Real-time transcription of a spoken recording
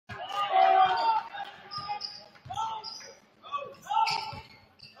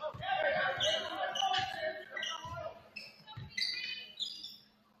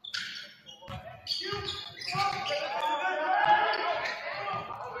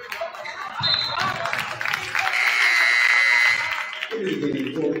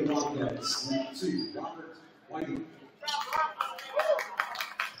game for the Bobcats. Number 2, Robert Whiting.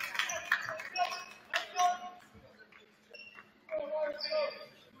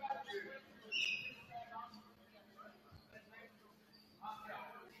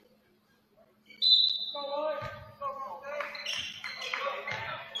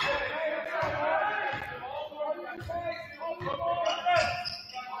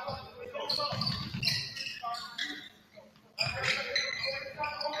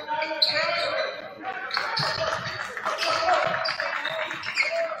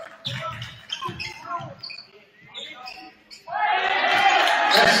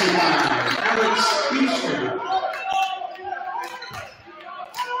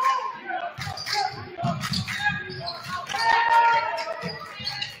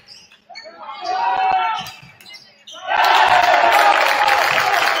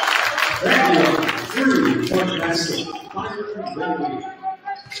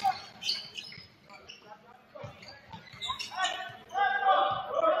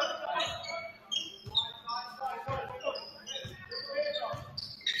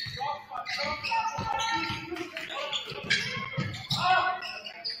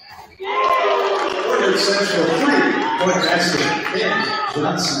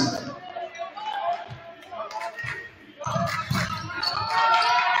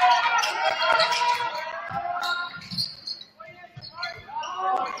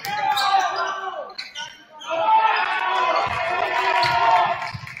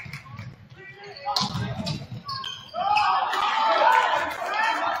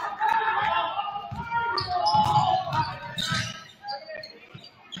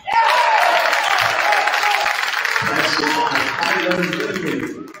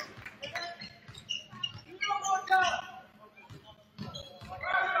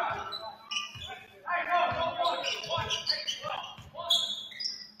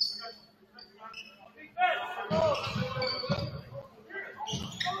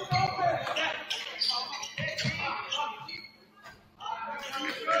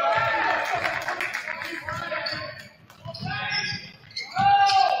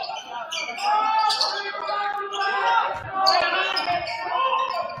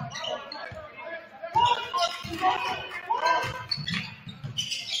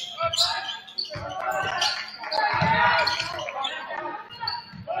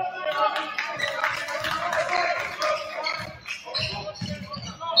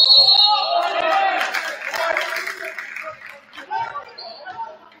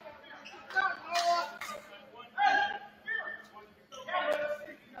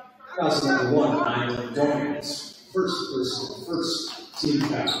 Number 1, Island Dawkins. First team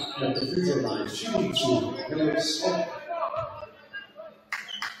foul at the free throw line, shooting 2, Miller Smith.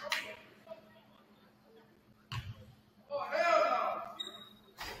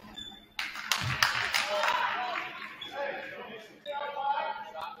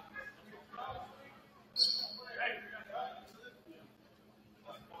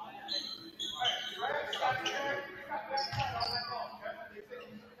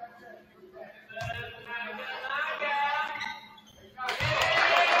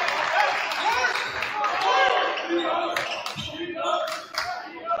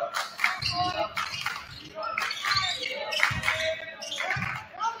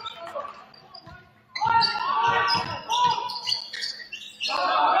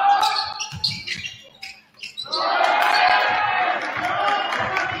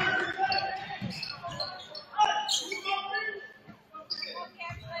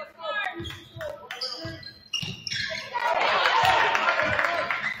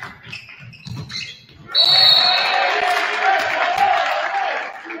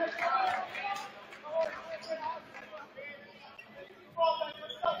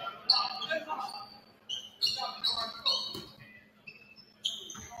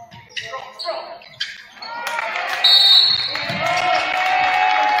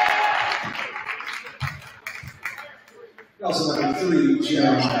 Also number 3,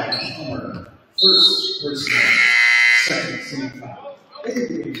 Jeremiah Hummer. First personal, second team foul.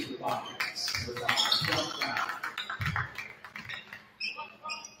 8 games for Bobcats. Number 5, jump foul.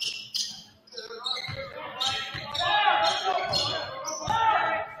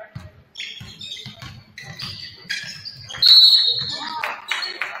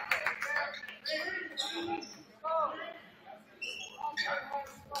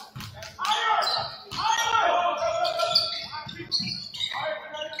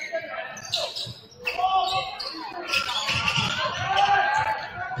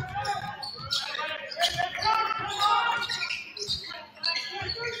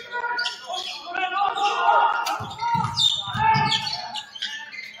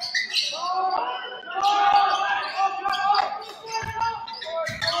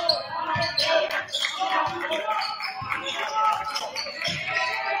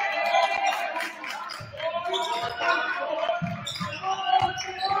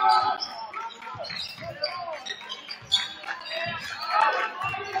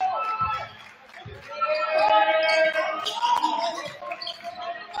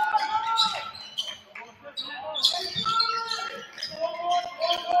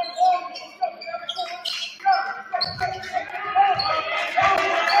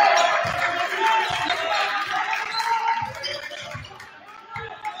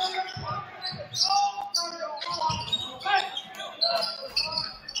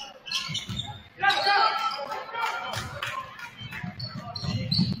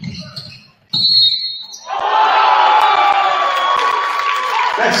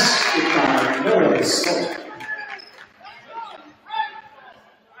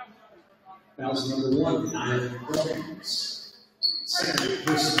 Fouls number 1, 9 Brandywine. Second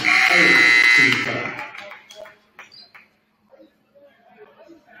person, third team foul.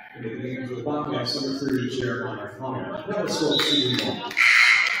 And it begins with Bobcats number 3, Jeremiah Palmer. That was 12-1.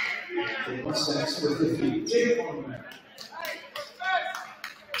 The Mustangs number 50, Jake Palmer.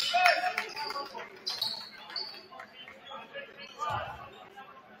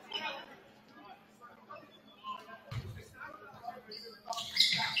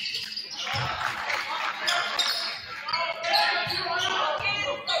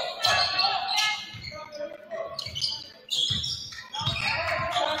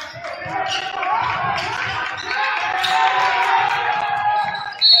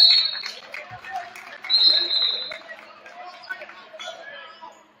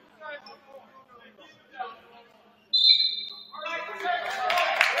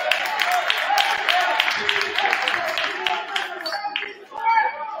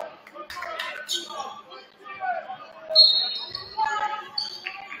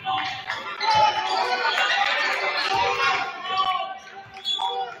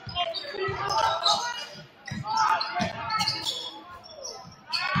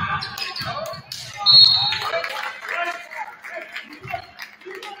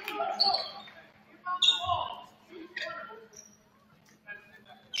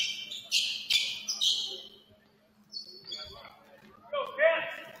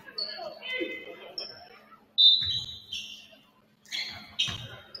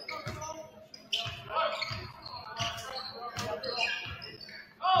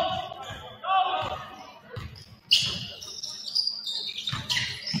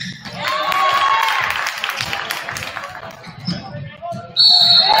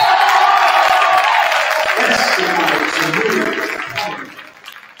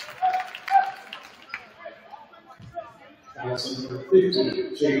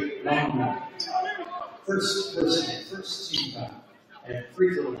 First person, first team foul. And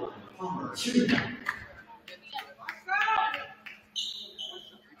free throw line, Palmer shooting.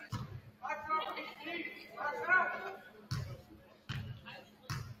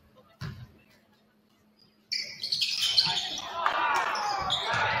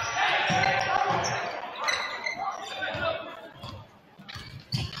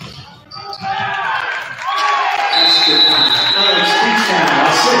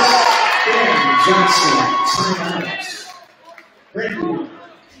 Brandywine.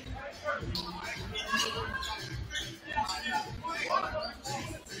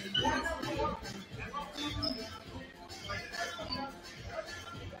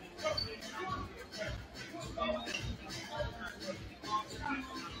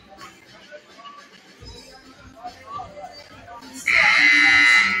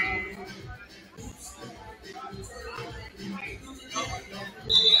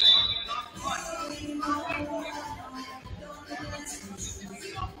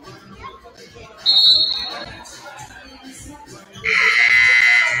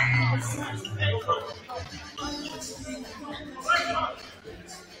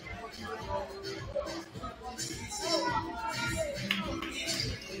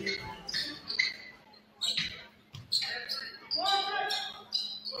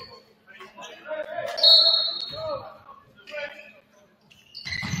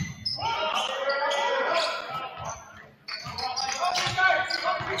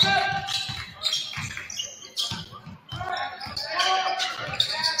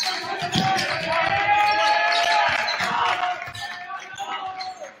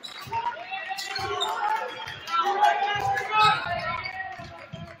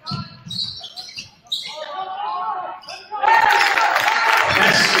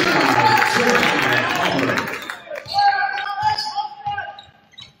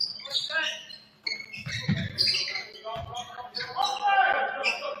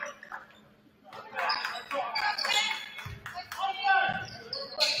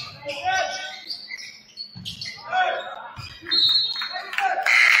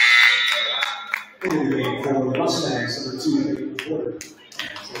 For the Mustangs, number 2, Portage.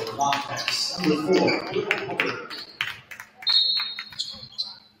 And for the Bobcats, number 4, Hubbard.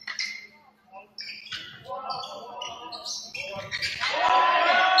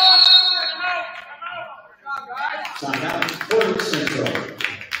 Timeout, Portage Central.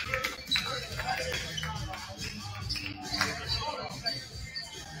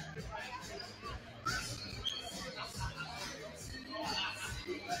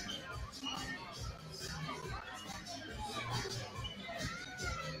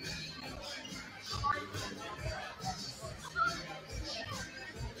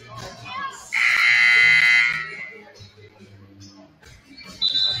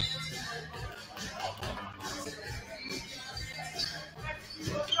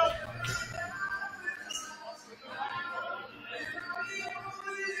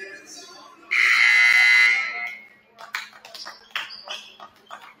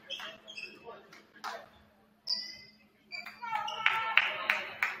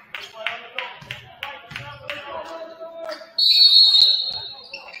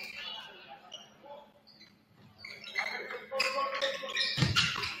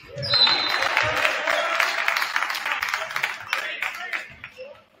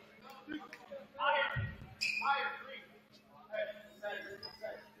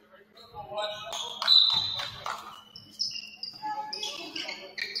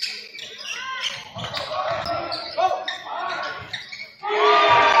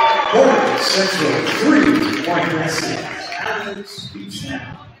 Central 3, White Varsity. Alex Beach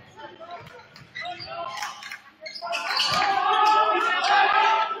now.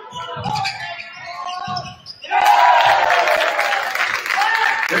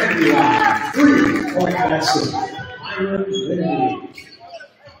 Brandywine 3, White Varsity. Iron Lindley.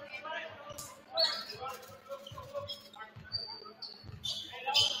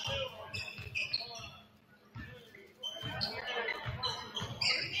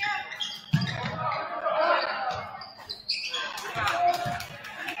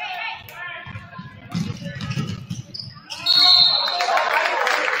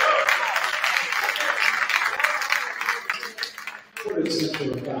 Portage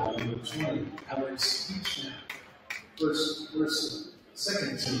Central foul, number 20, Alex Beach now. First person,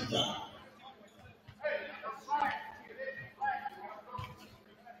 second team foul.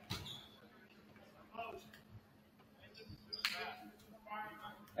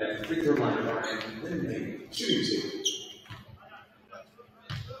 At the free throw line, Ryan Lindley, shooting team.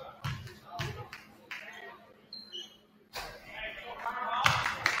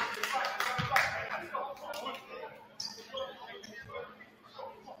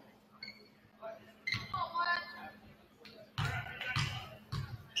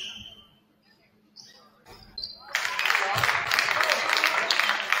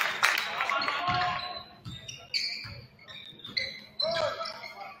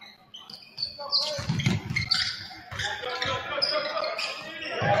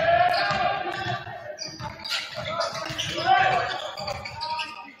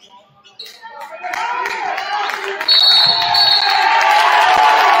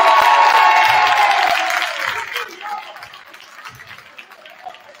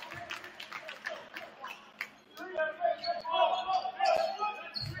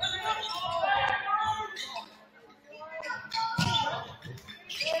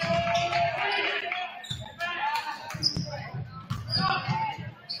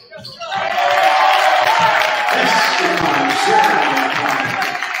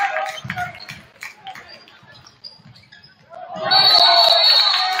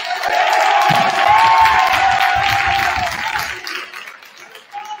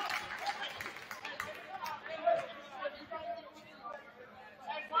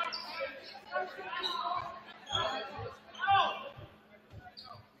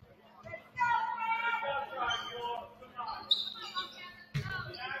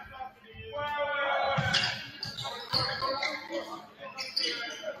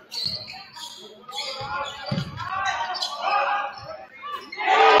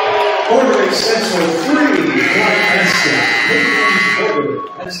 Portage Central 3, White Varsity.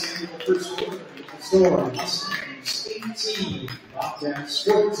 That's the first quarter. Score, Mustangs 18, Bobcats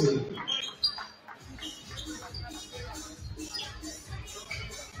 14.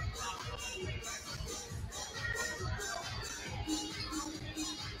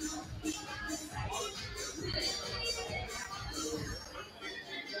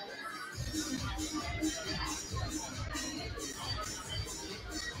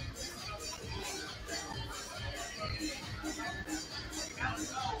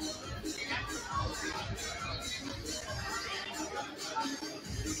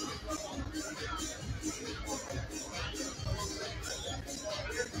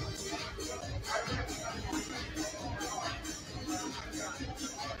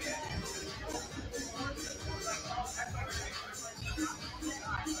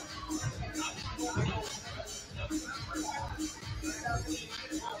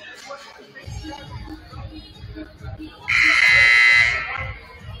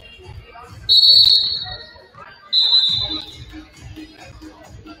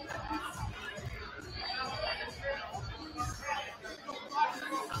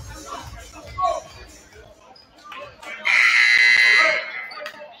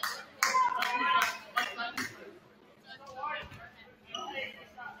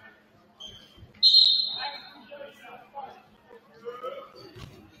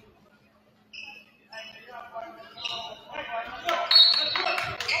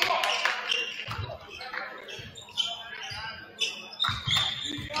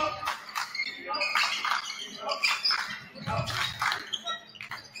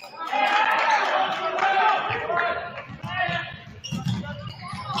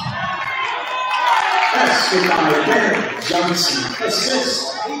 Johnson,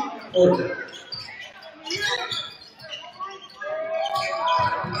 assist, Portage.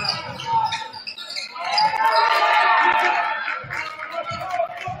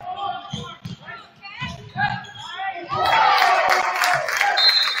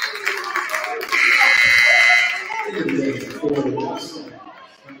 For Boston,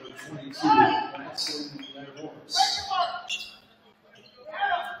 number 22.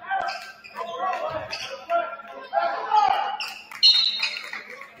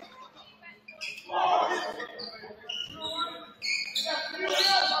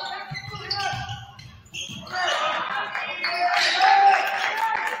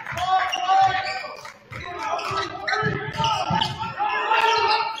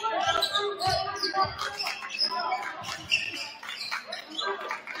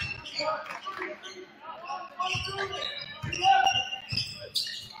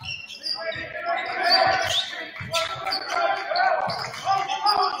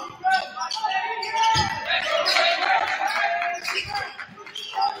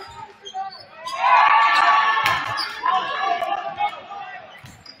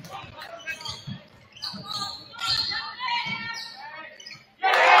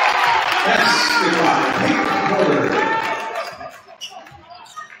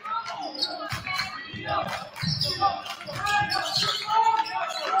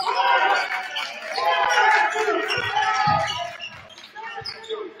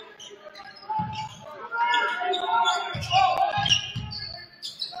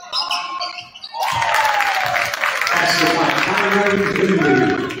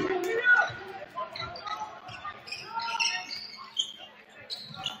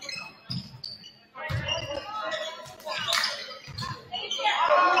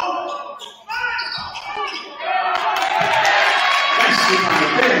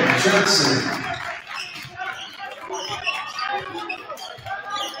 Ben Johnson.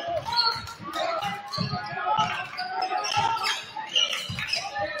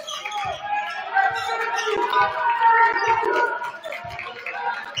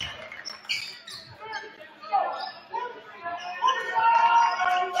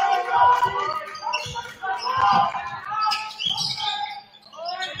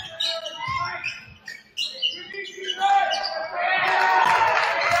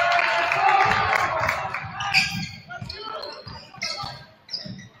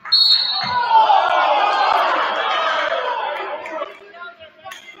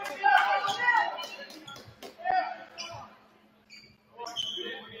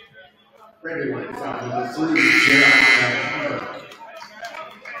 Brandywine foul number 3, Jeremiah.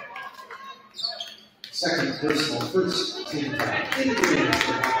 Second personal, first team foul. In the game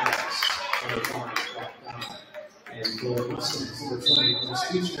for Bobcats. And for Wisconsin, number 20, on the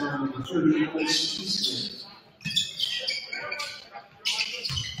speech down, number 30, Alex Eastman.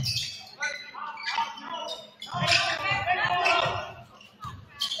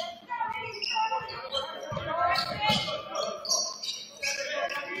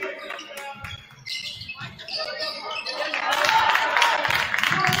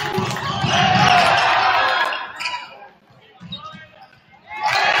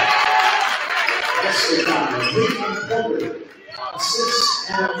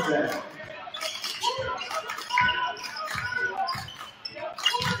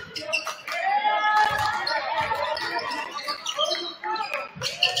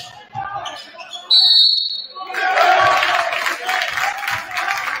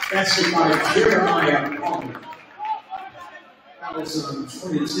 Basket by Jeremiah. That was on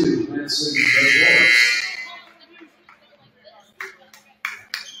 22. That's in the Wars.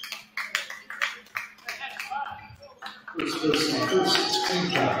 First team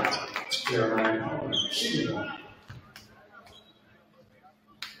foul. Jeremiah. Shooting one.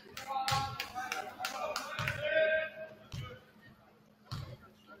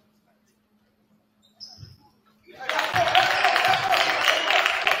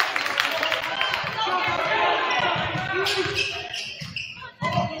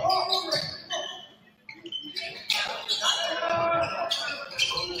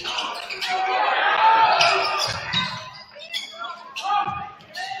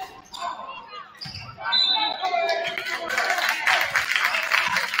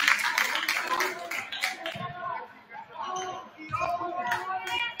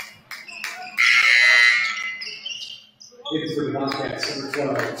 In for the Bobcats, number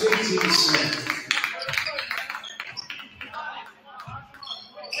 12, JT Smith.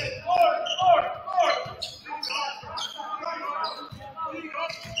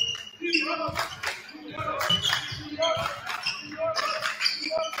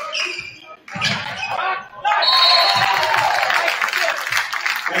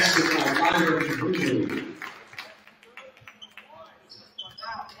 Basketball, Byron Greenwood.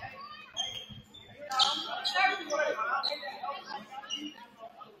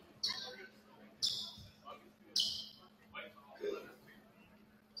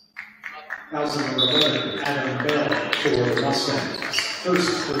 Thousand number 11, Adam Bell for Mustangs.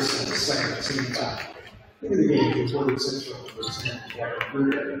 First person, second team foul. In the game, for Portage Central, number 10, Gavin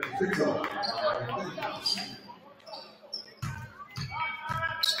Bruder. Free throw.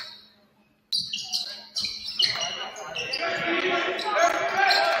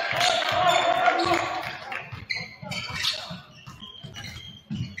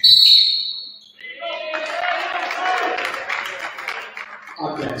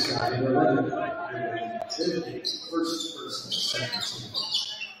 Bobcats got number 11, first person, second team.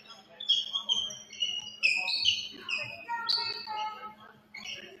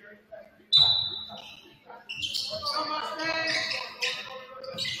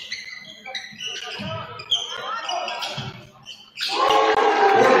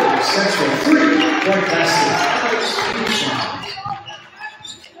 Central 3-point basket.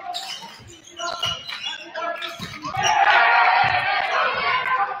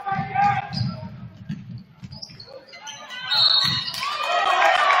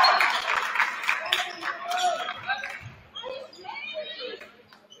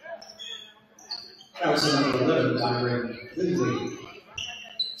 That was number 11, Byron Lindley.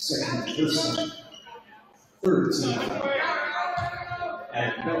 Second person, third team.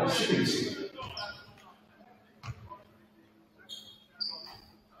 And Bell shooting team.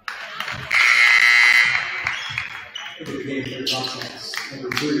 Into the game for the Bobcats. Number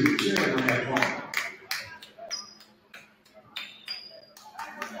 3, Jeremiah Hall.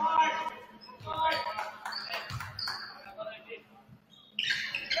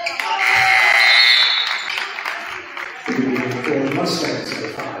 Mustangs number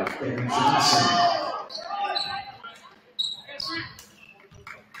 5, Ben Johnson.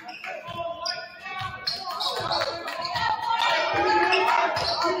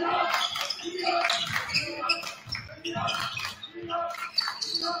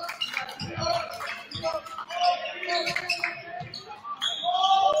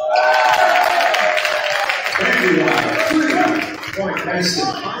 Brandywine 3, point Madison,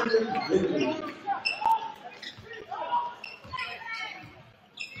 Hyman Whitley.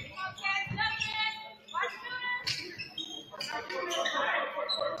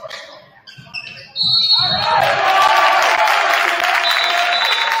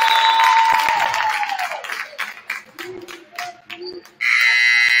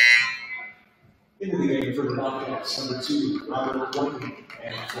 Into the game for the Bobcats, number 2, Robert Whitten,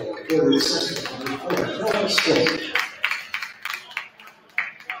 and for Portage second, number 4, Noah State.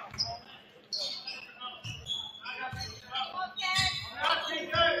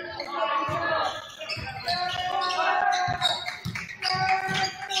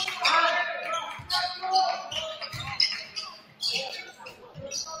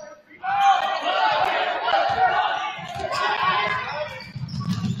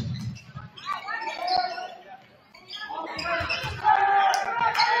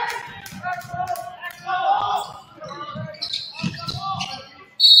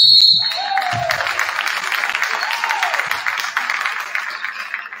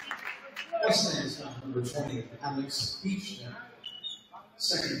 Number 20, Alex Beachman.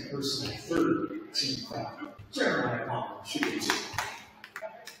 Second personal, third team foul. Jeremiah Palmer, shooting 2.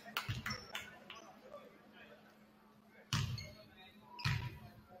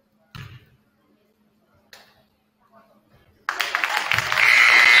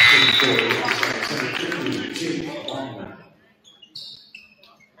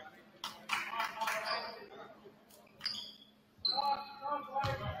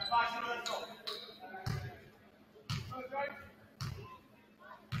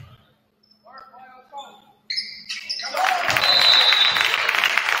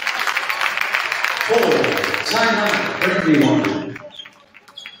 Timeout, Brandywine.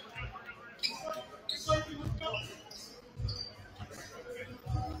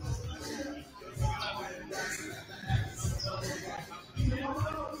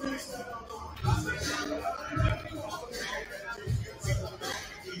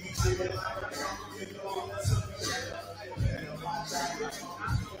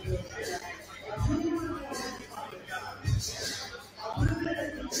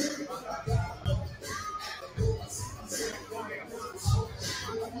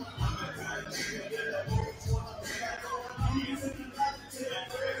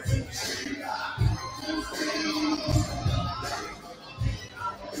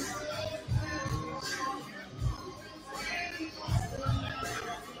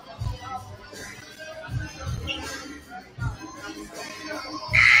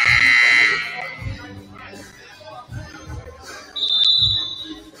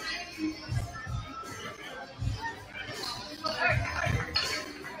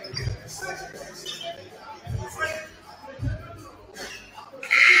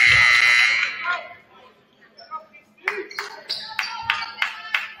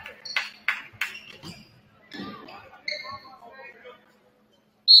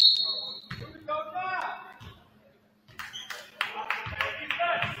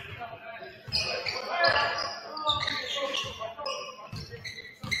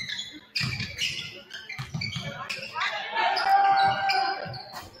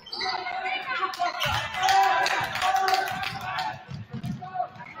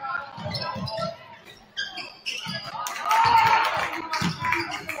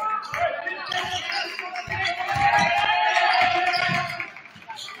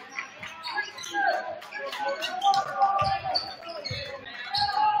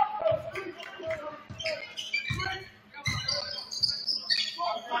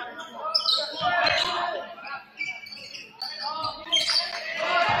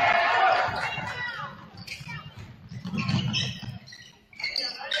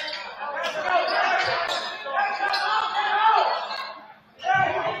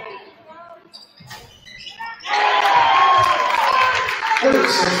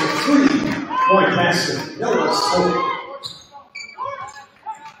 Portage Central 3, point basket, Noah State.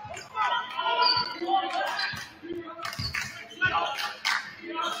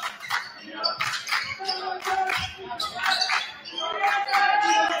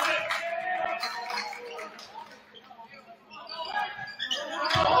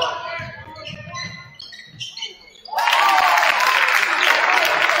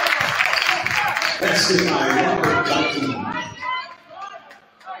 Basket by Robert Whitten.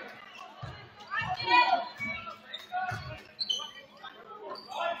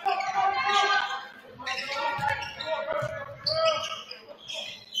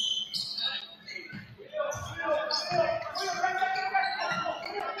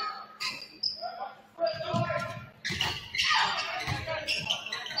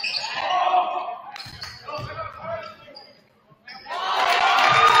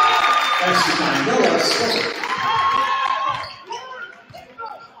 Extra time, Noah scored.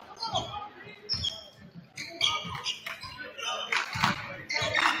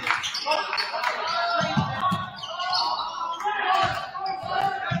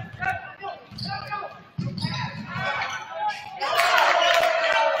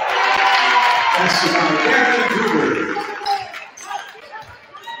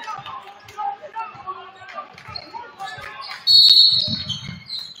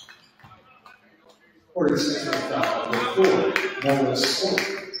 Portage second foul, number 4, Noah scored.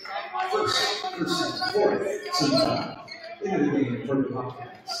 First and fourth, team foul. Into the game for the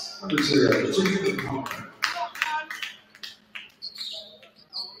Hawkins. Number 0, Jimmy Palmer.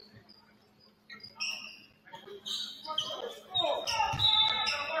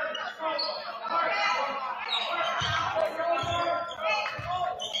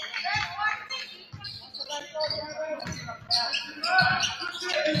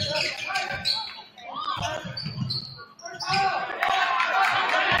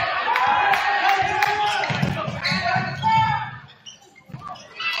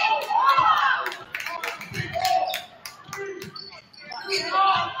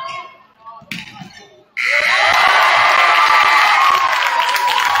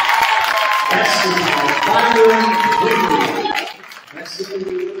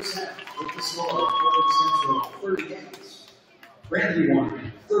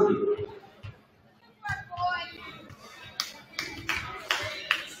 Brandywine, 30.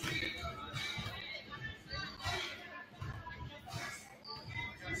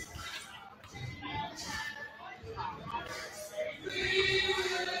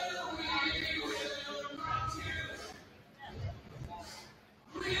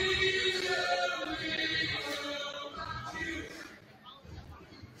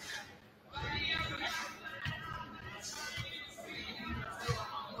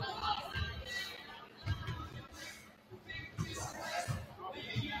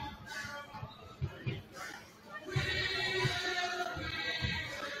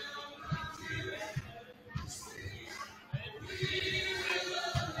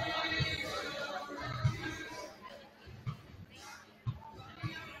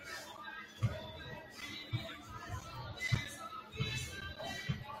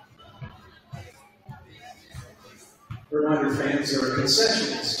 Reminder fans, there are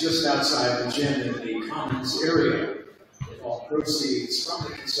concessions just outside the gym in the commons area. With all proceeds from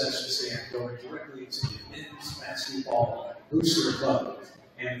the concession stand going directly to the men's basketball booster club.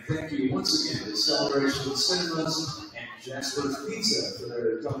 And thank you once again to Celebration Cinemas and Jasper's Pizza for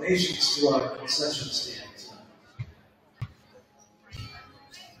their donations to our concession stand.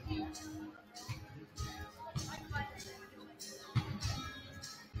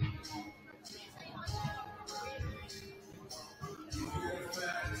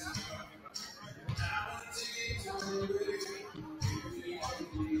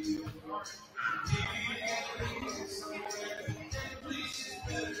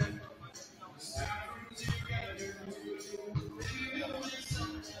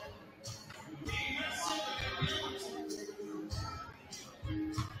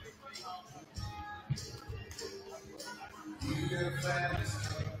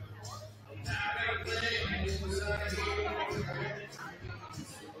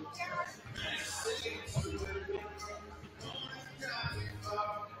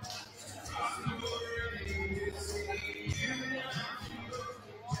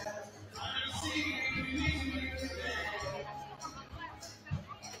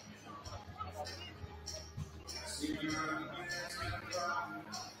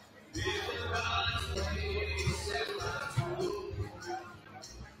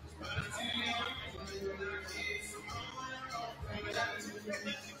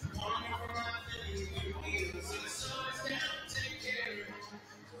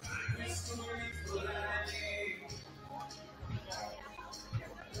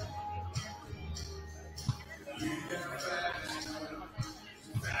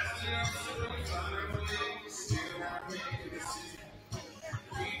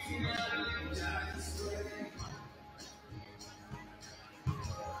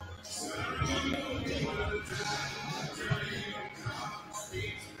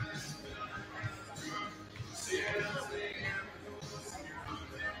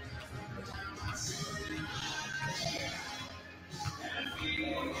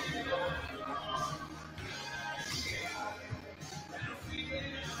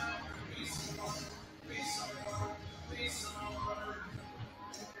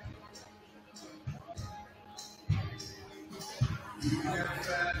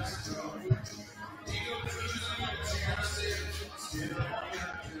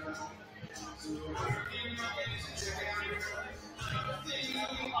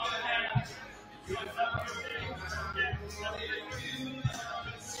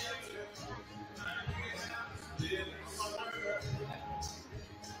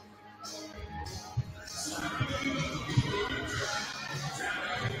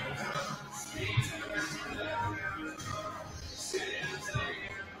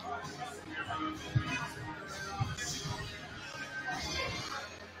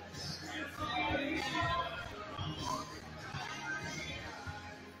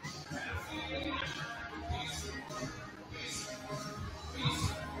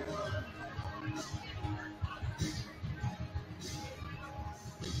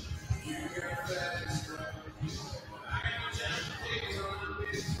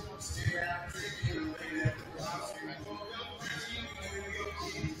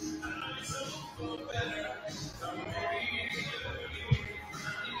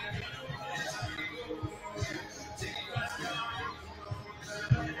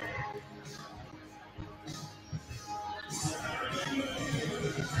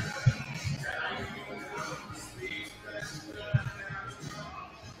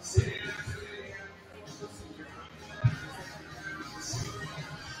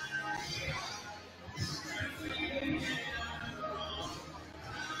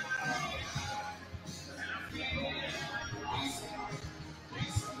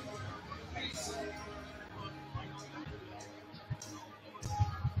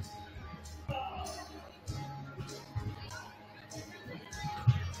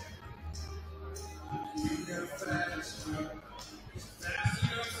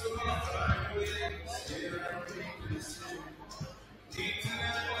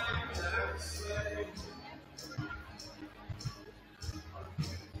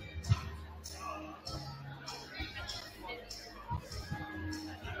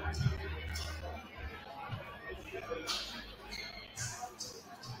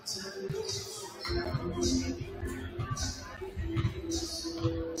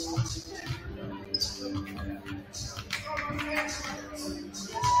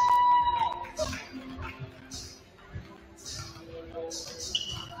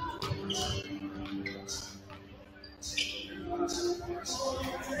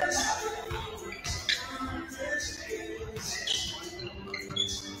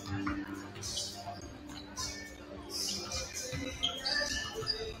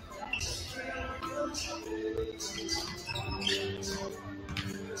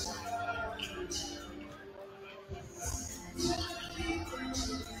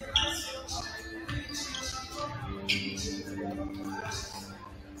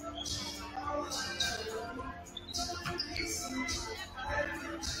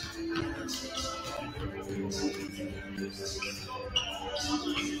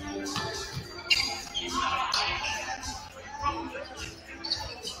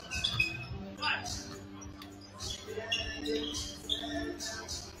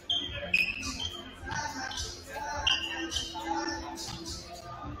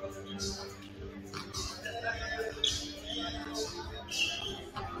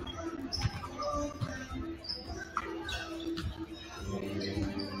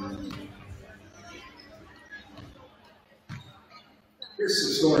 Here's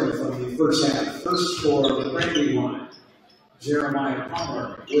some scoring from the first half. First score of the Brandywine, Jeremiah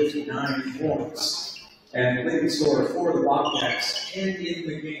Palmer with 9 points. And leading scorer for the Bobcats and in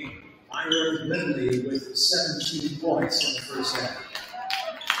the game, Myron Lindley with 17 points in the first half.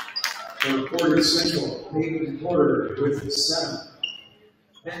 For Portage Central, Peyton Porter with 7.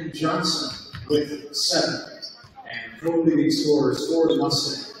 Ben Johnson with 7. And co-leading scorers for the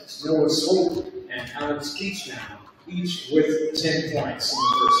Mustangs, Noah Swope and Alex Beachdown, each with 10 points in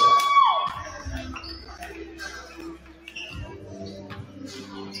the first half.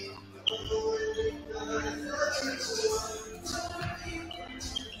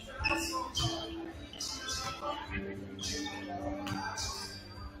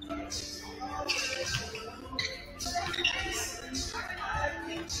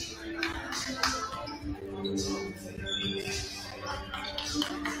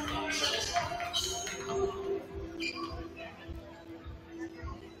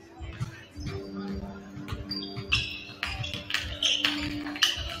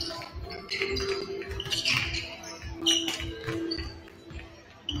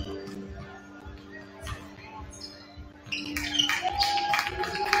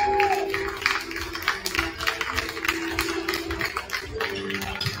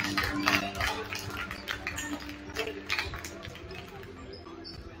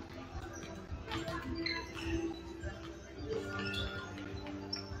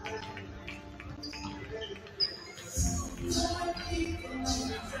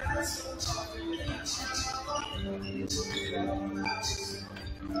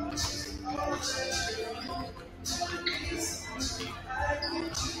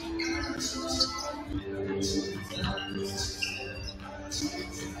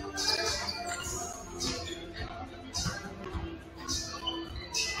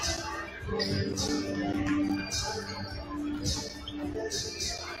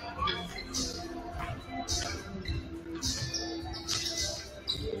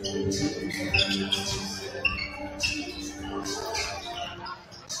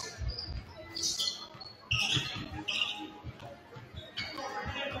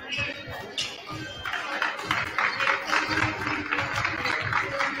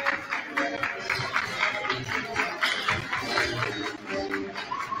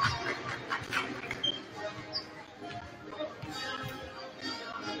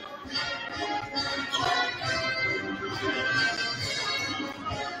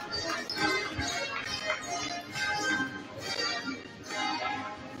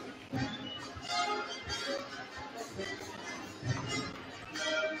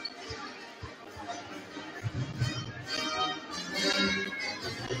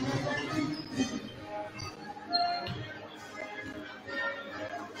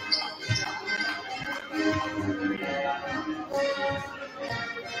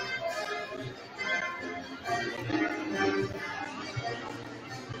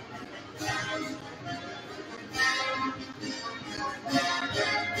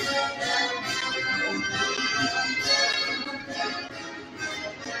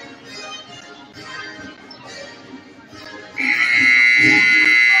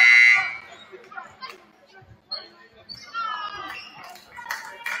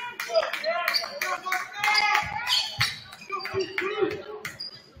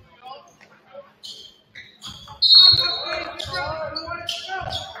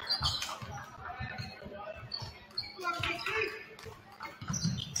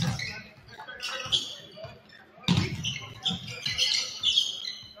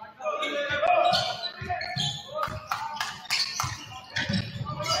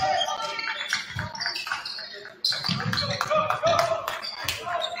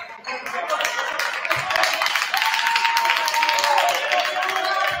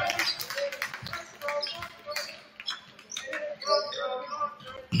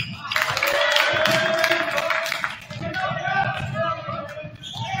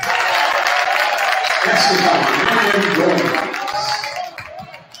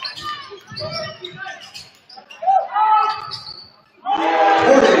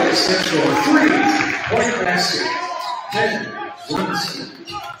 Central 3-point basket. 10-1.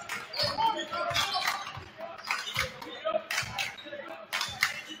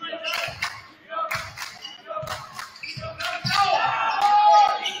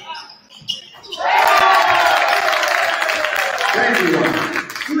 Brandywine,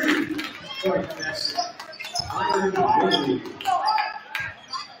 3-point basket. Iron Willie.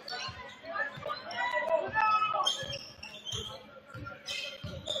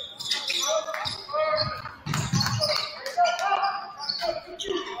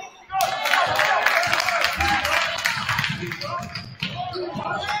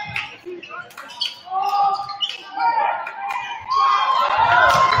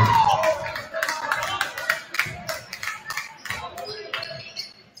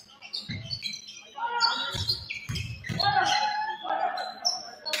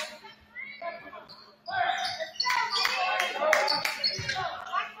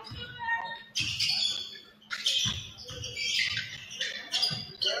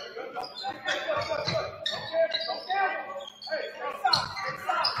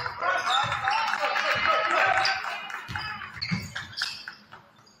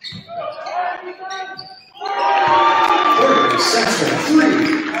 Central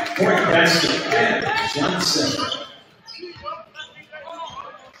 3-point basket. Ben Johnson.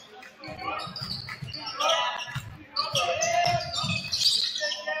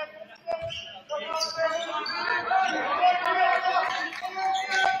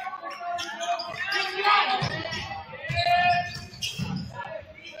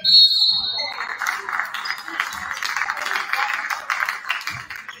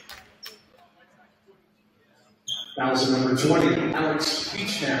 Foul number 20, Alex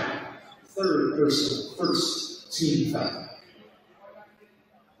Beachtown. Third personal, first team foul.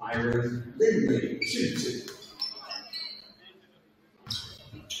 Byron Lindley, 2-2.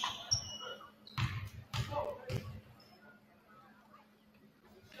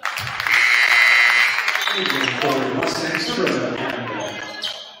 For Mustangs further handball.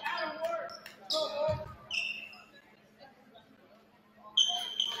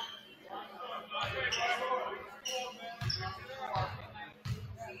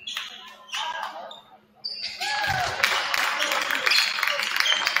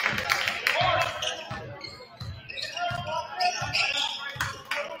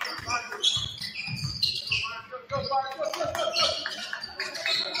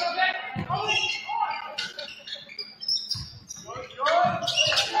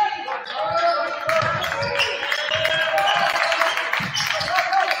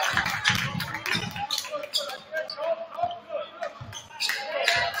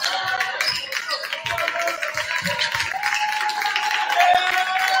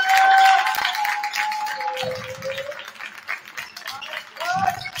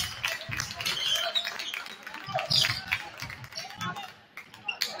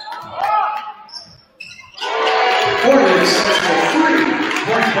 Portage Central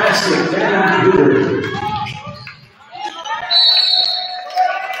 3-point basket. Dan Hoover.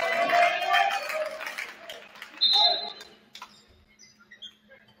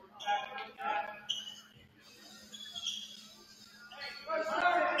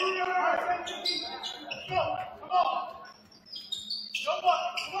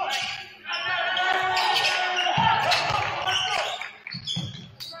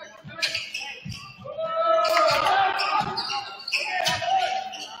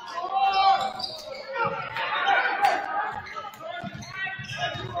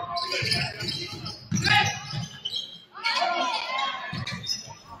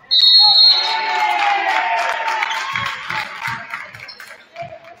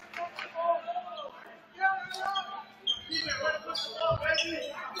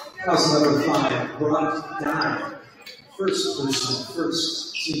 Foul number 5, Brock Dye. First personal,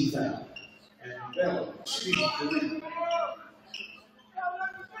 first team foul. And Bell, shooting 3.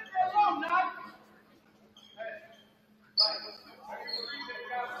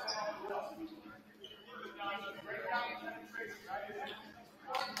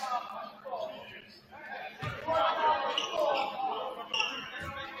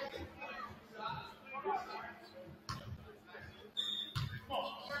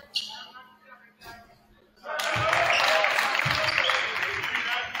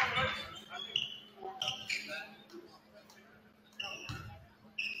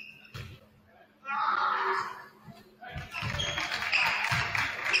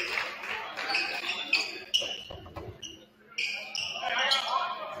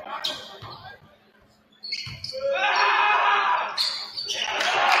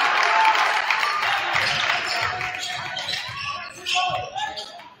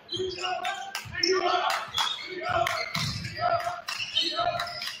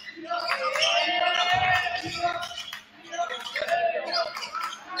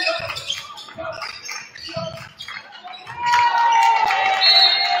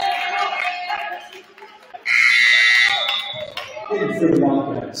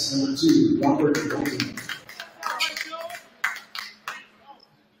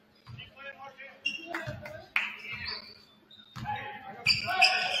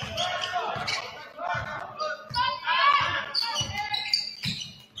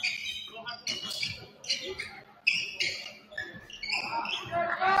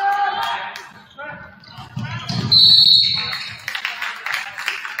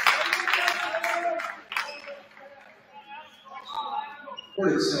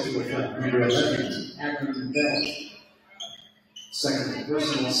 Number 11, Aaron Bell. Second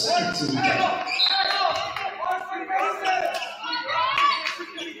personal, second team foul.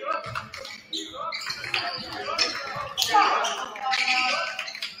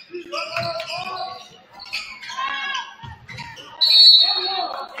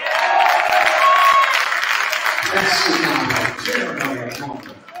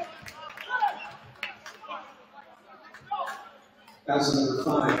 Foul number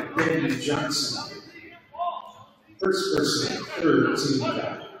 5, Benny Johnson. First person, third team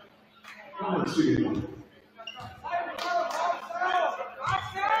foul. Number 2.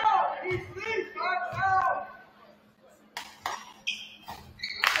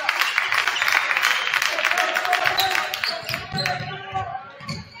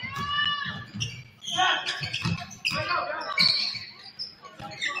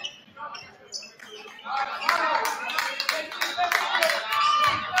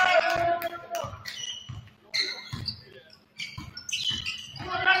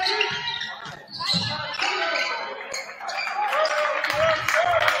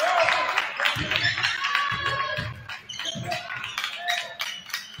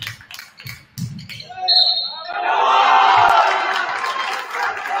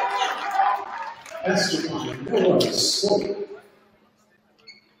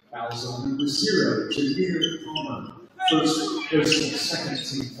 Fouls on number 0, Javier Palmer. First personal, second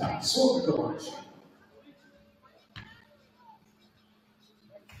team foul. Sword Portage.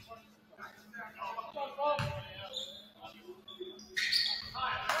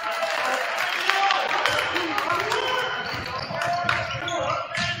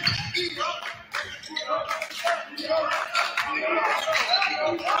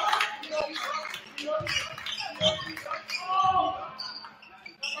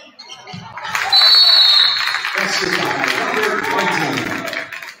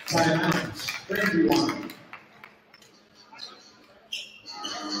 Timeout, Brandywine.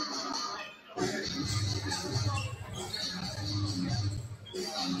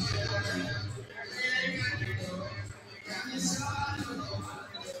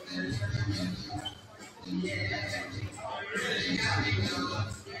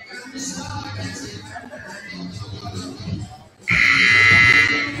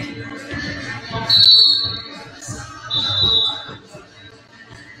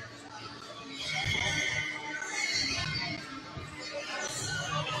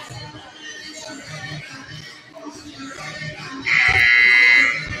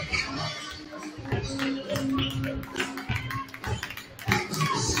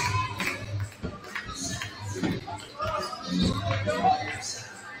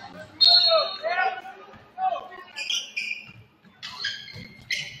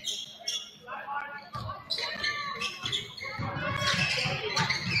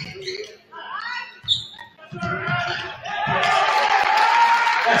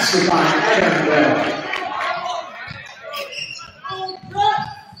 That's the line. Adam Bell.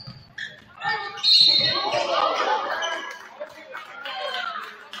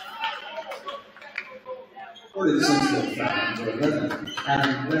 Portage Central foul number 11,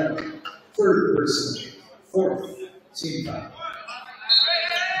 Adam Bell. Third person, fourth team foul.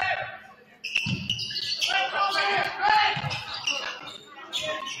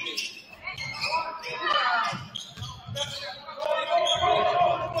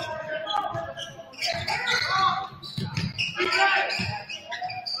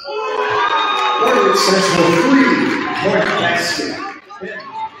 Portage Central 3, point basket, Ben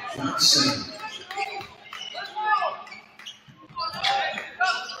Johnson.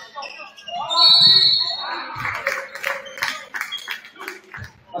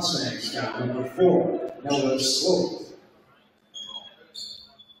 Mustangs got number 4, Noah Slope.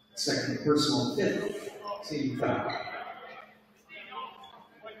 Second personal, fifth team foul.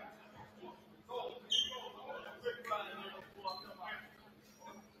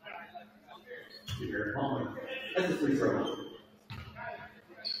 Javier Palmer at the free throw line.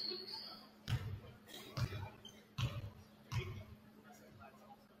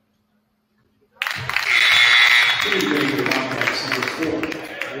 Number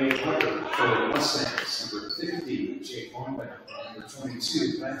 4, Ray Hubbard for the Mustangs. Number 50, Jake Longback. Number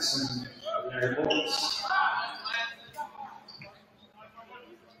 22, Madison Larry Bowles.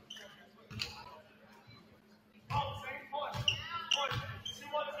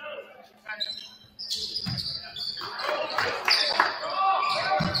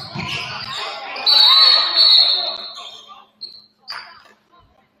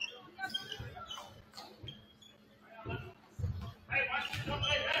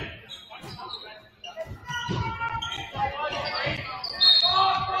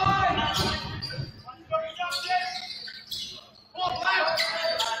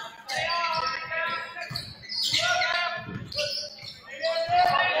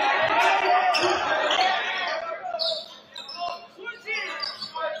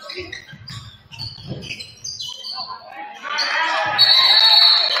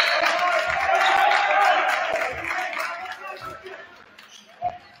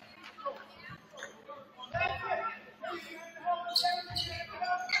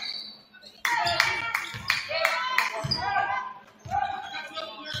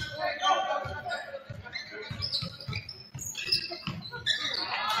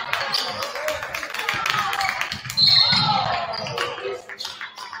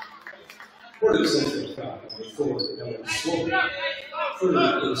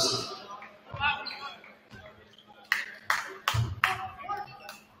 Wilson.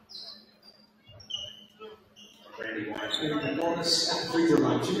 Brandywine getting the bonus at the free throw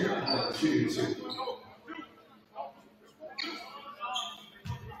line. Junior shooting two.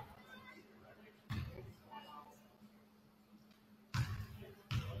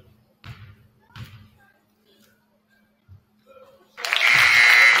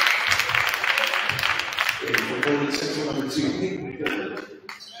 Number 2, Peyton Miller.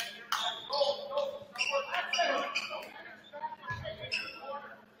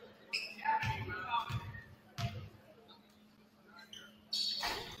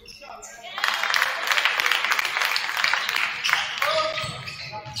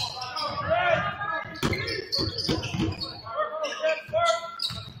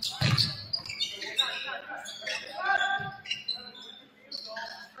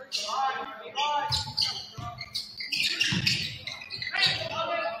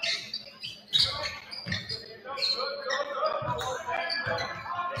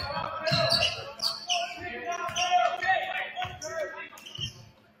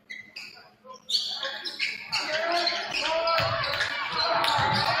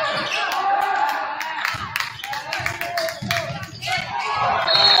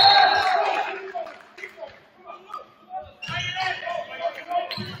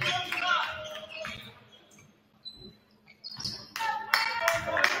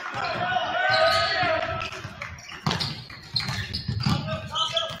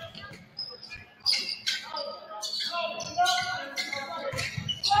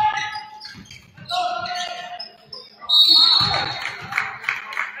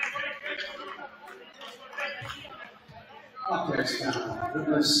 Portage foul.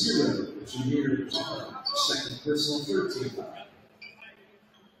 Number 0, Junior Portage. Second personal, 13 foul.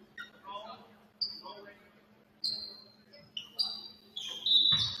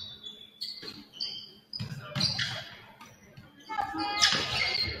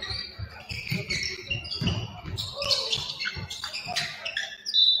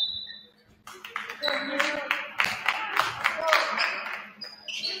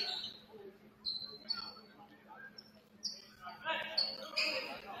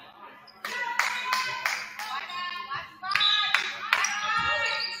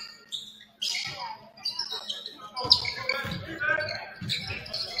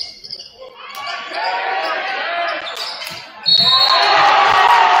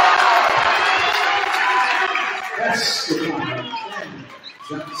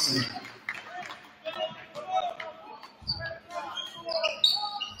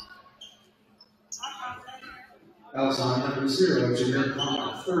 That was on number 0, Junior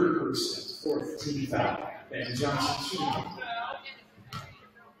Portage, third person, fourth team foul. Ben Johnson shooting.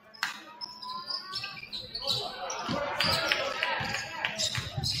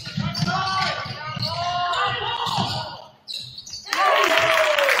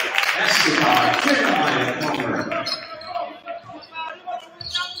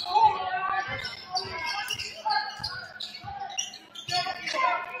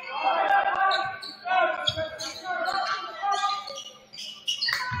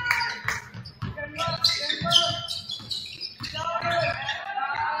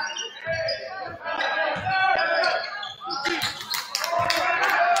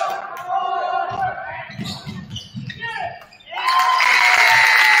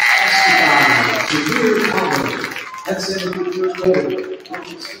 That's it for the first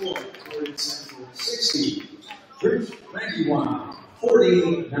quarter. 60. Brandywine,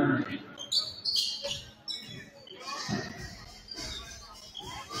 49.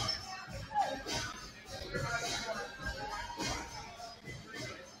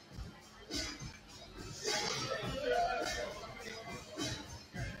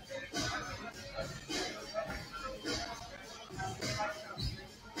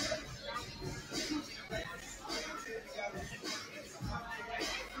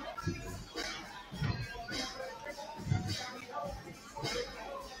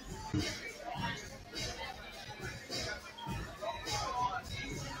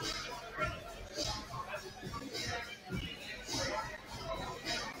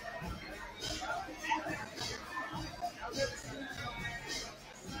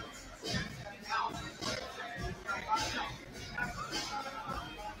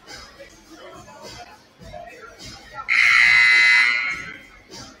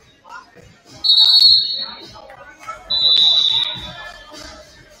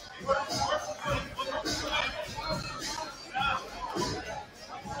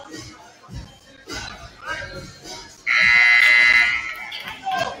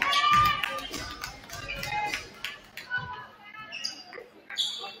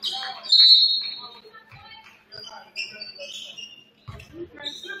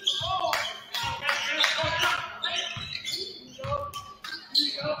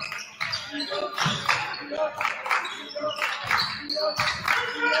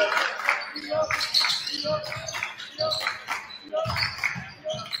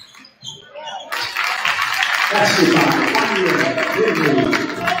 Varsity, 1 year, Portage,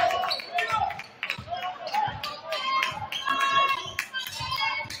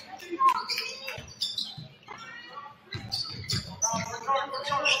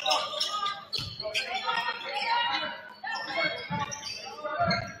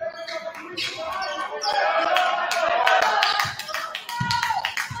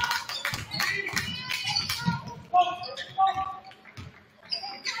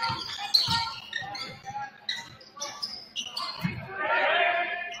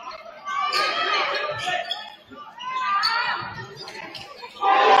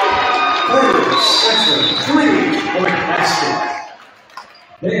 3-point basket.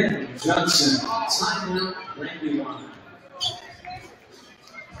 Ben Johnson, timeout, Brandywine.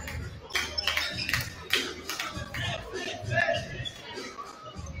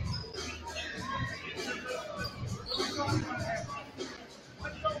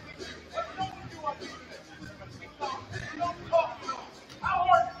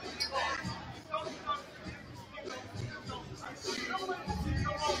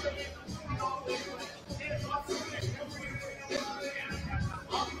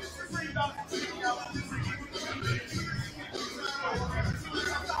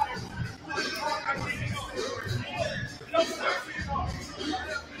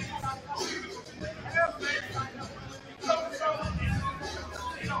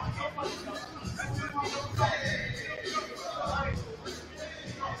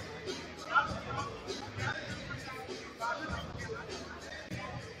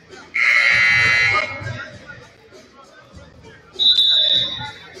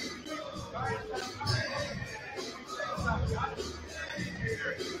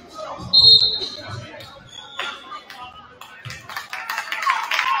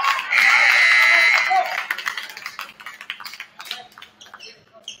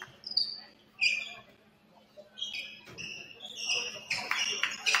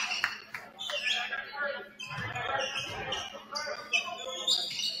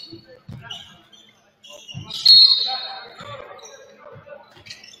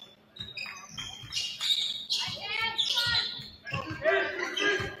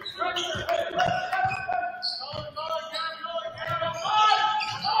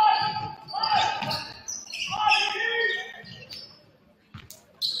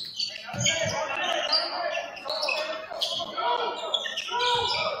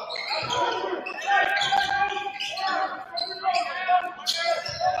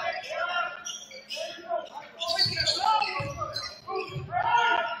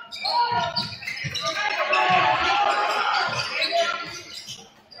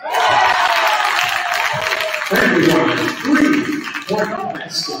 Brandywine, 3-point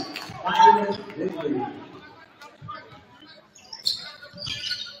basket. Final big lead.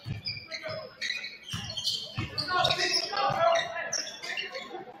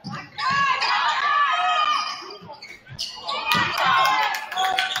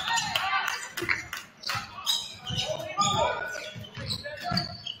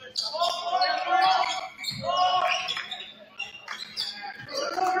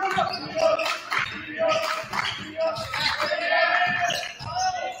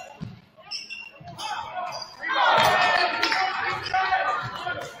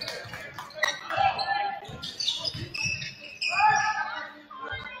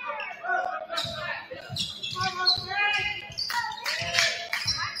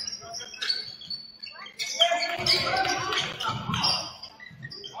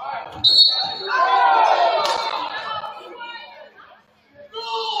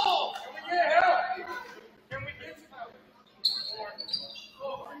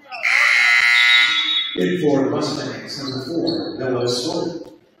 In for the Mustangs, number 4, Bella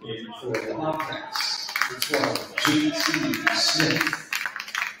Stone. In for the Bobcats, number 12, J.T. Smith.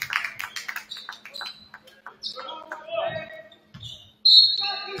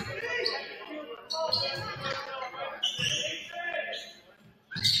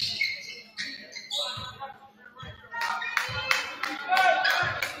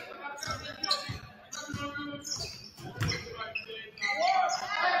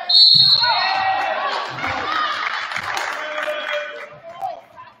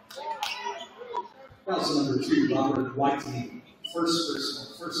 Also number 2, Robert Whiteley,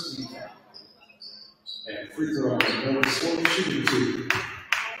 first team foul. And free throw, number 4, shooting 2.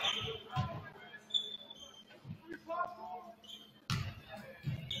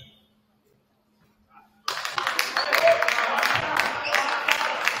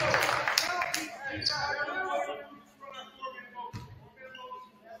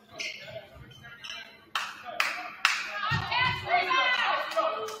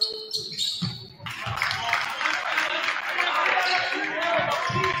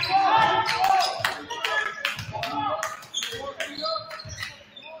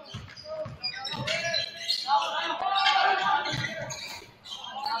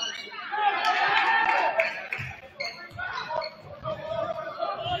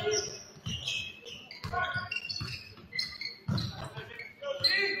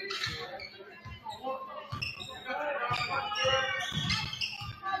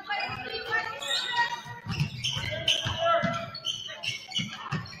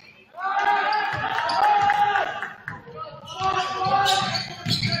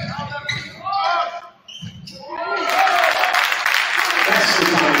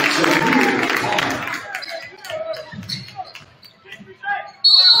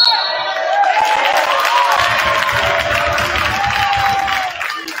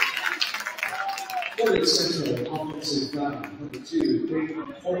 Portage Central offensive foul, number 2,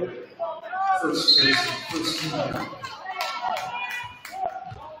 Brandywine Portage. First person, first team foul.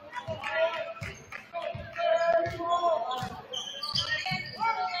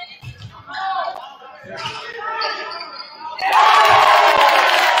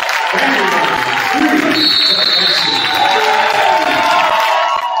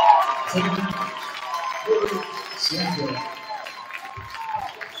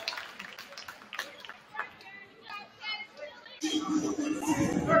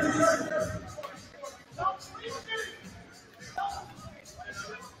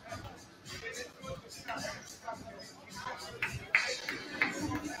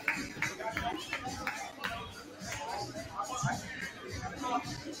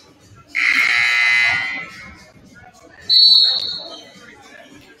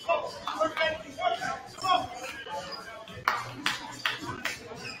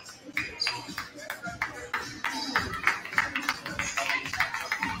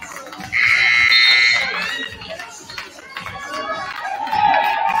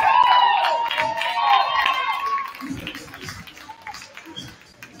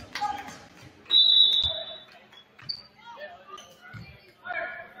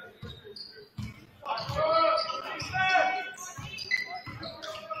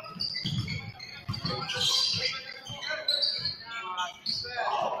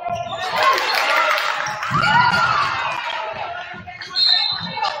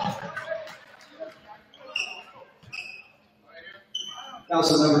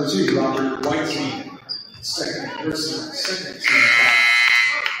 Also number 2, Robert Whiteman, second person, second team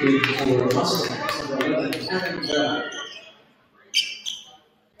foul. In for Mustangs, number 11, Kevin Bell.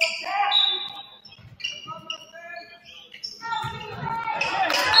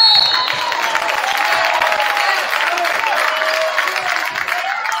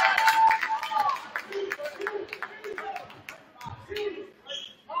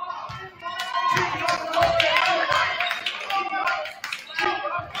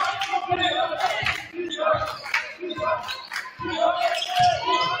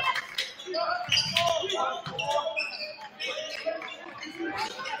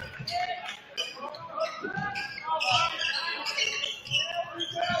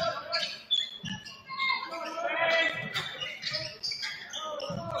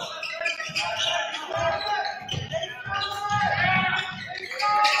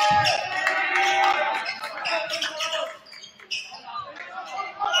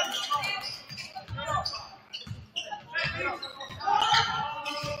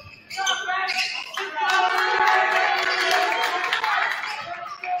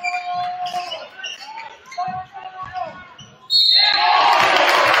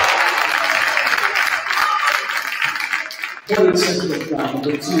 Portage Central foul,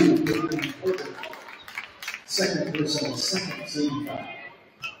 number 2, Brandywine Portage. Second person, second team foul.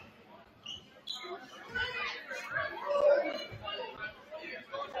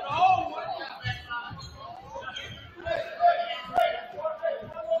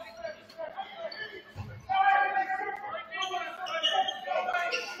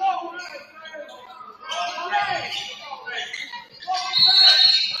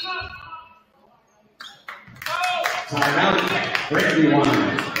 Timeout,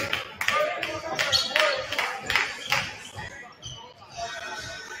 Brandywine.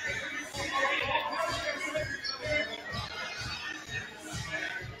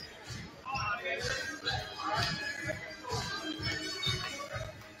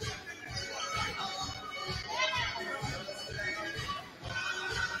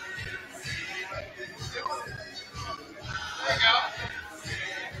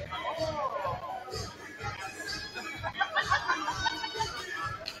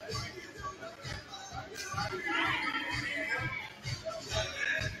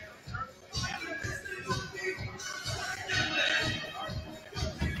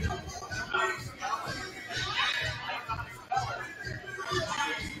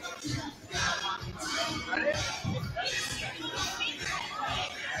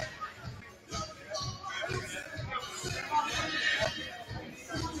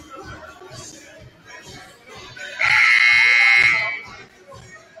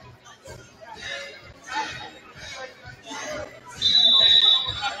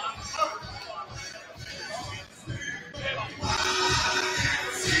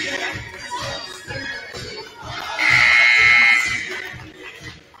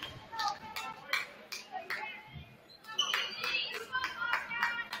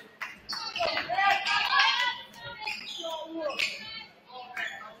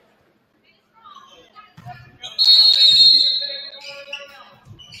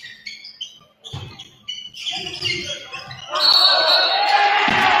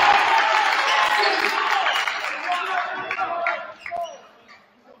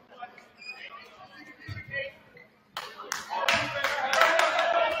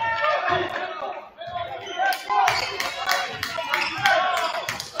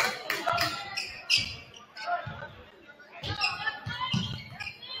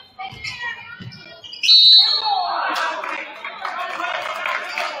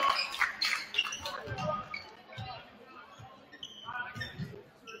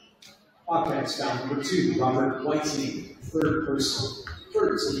 Offense foul number 2, Robert Whiting, third person,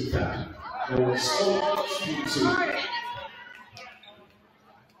 third team foul. Noah Stoke, shooting 2.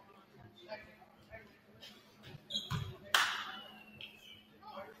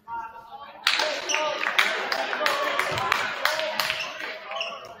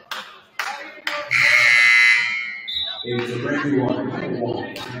 It's a Brandywine, number 1,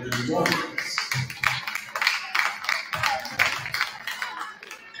 Anthony Warren.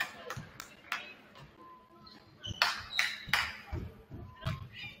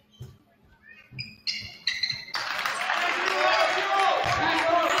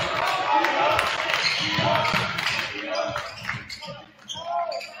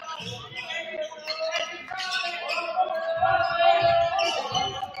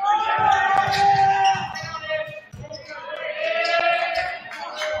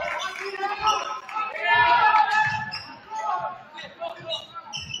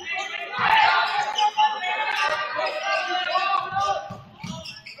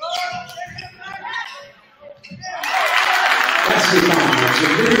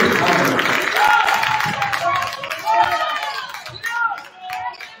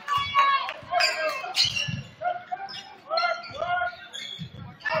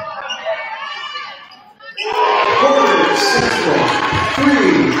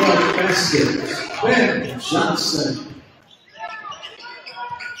 Johnson.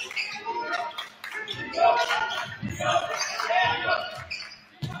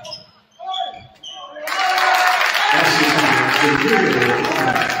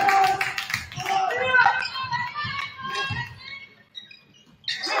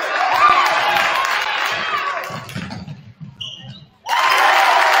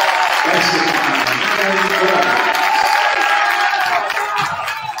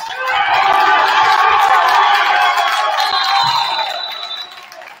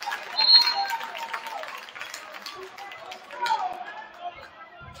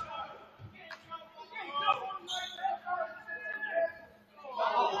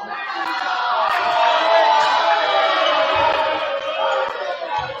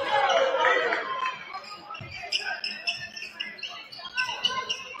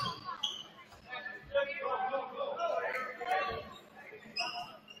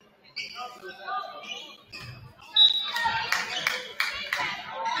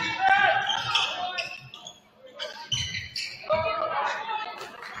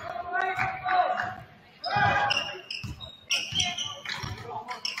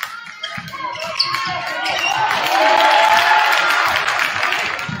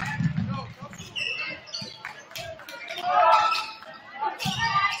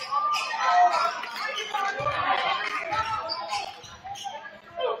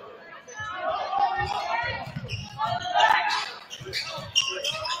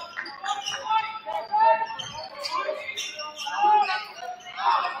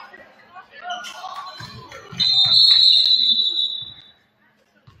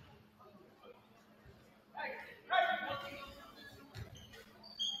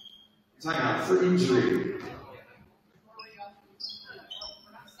 Timeout for injury.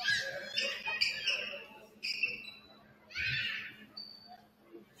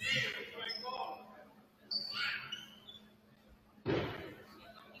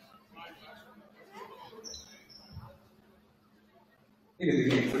 Into the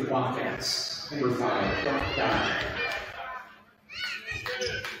game for the Bobcats, number 5, Brock Dye.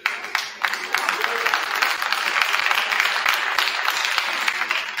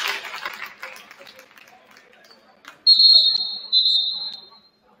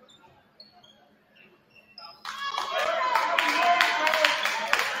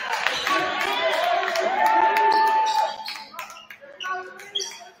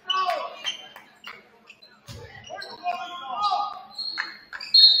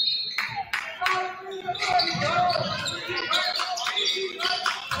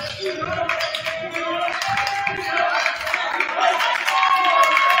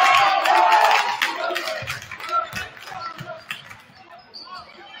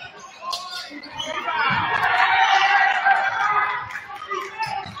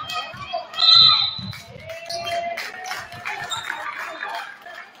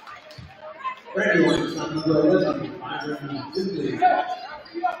 Brandywine, number 11, Myron Dibley,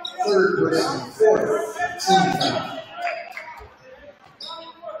 third person, fourth, team foul.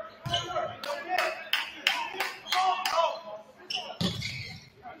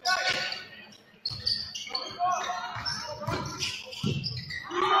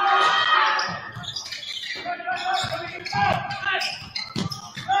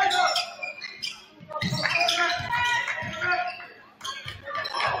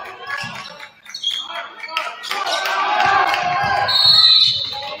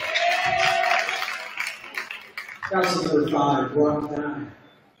 foul, brought down.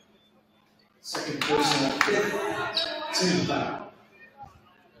 Second personal, fifth team foul.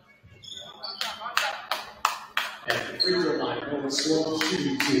 At the free throw line, Noah Swope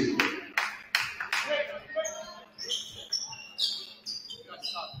shooting 2.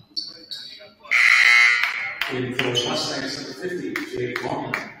 In for Mustangs number 50, Jake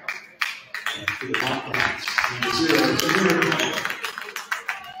Longman. And for the Bobcats, number 0, Junior Longman.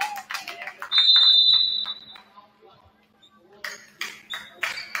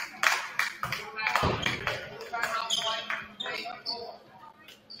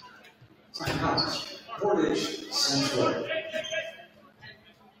 Timeout, Portage, Central.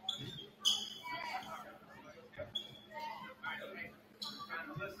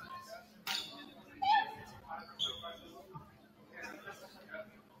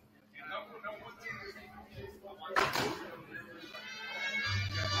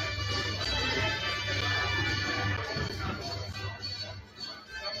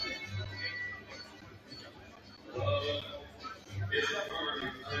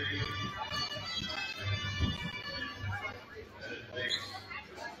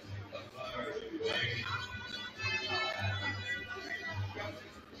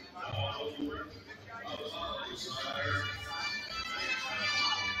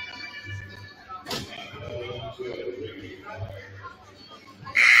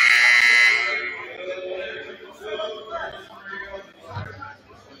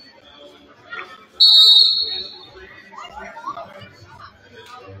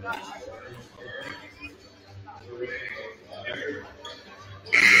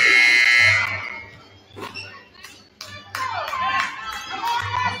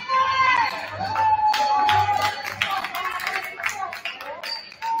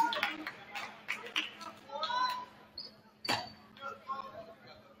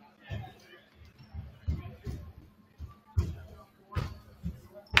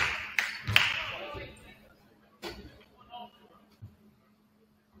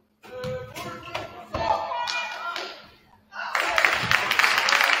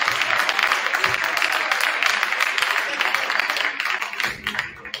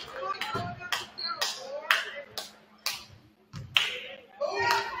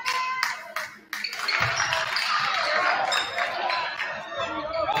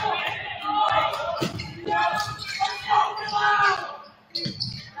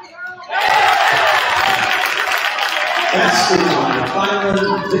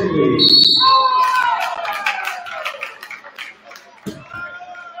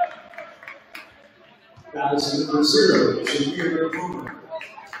 Fouls number 0, Junior Longman.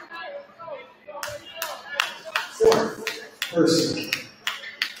 Fourth person.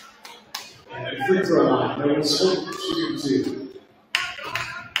 And free throw line, Noah Swope shooting 2.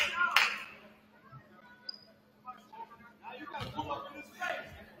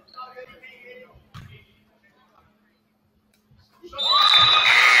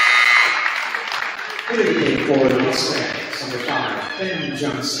 Hitting for the Mustangs, number 5, Ben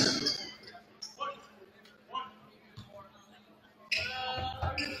Johnson.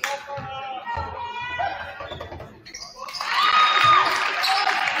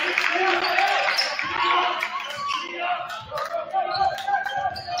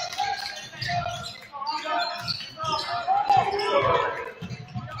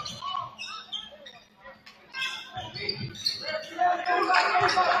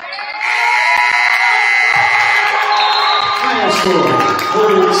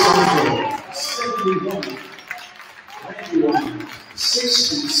 Portage Central, 71, Brandywine,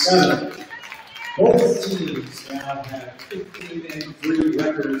 67. Both teams now have 15-3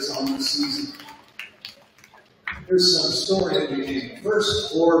 records on the season. Here's some story in the game.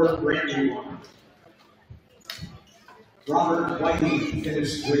 First for Brandywine. Robert Whiting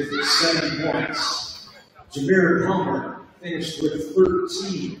finished with 7 points. Jameer Palmer finished with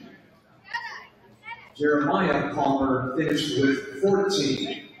 13. Jeremiah Palmer finished with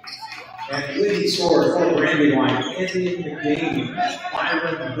 14. And leading scorer for Brandywine, ending the game,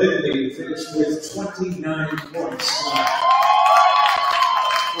 Byron Lidley finished with 29 points.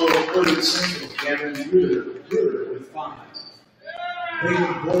 For Portage Central, Gavin Ruder with 5.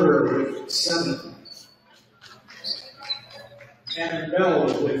 Peyton Porter with 7. Adam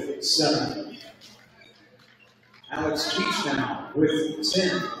Bell with 7. Alex Beachnow with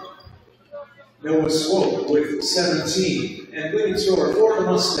 10. Noah Swope with 17, and leading scorer for the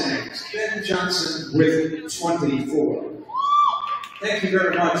Mustangs, Ben Johnson with 24. Thank you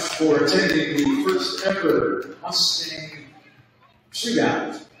very much for attending the first ever Mustang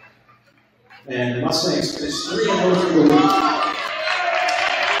shootout. And the Mustangs finished 3-0 for the week.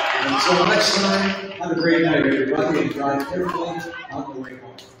 And Until next time, have a great night, everybody, and drive carefully on the way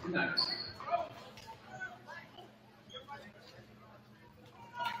home. Good night.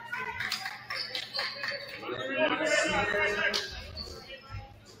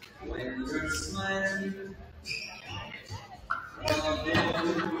 When you're smiling,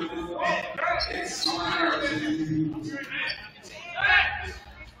 it's smiling.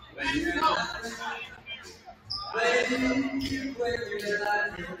 When you're laughing, when you're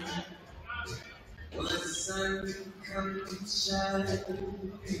laughing, when the sun comes shining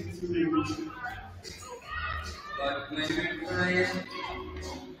through. But when you're crying,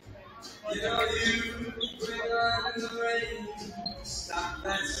 you know you bring on the rain. Stop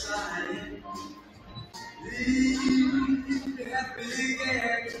that sighing. Be happy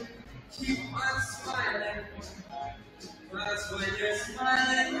again. Keep on smiling. 'Cause when you're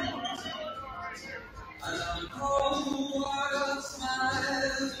smiling, and the whole world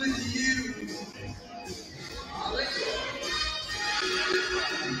smiles with you. I'll let you.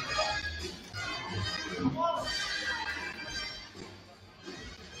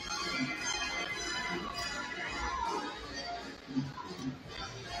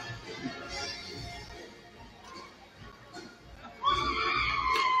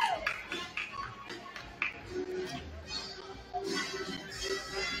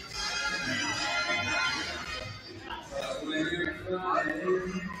 When you're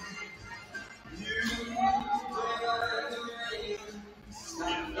crying, you bring on the rain.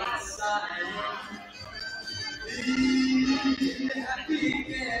 Stop that sighing. Be happy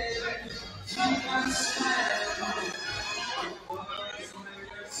again. Keep on smiling. 'Cause when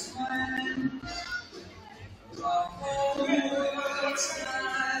you're smiling, the whole world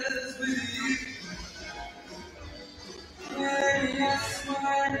smiles with you. When you're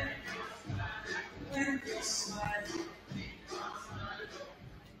smiling, when you're smiling,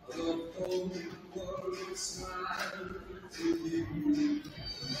 the whole world smiles with you.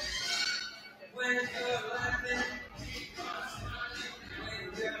 When you're laughing,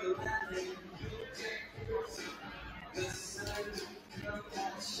 when you're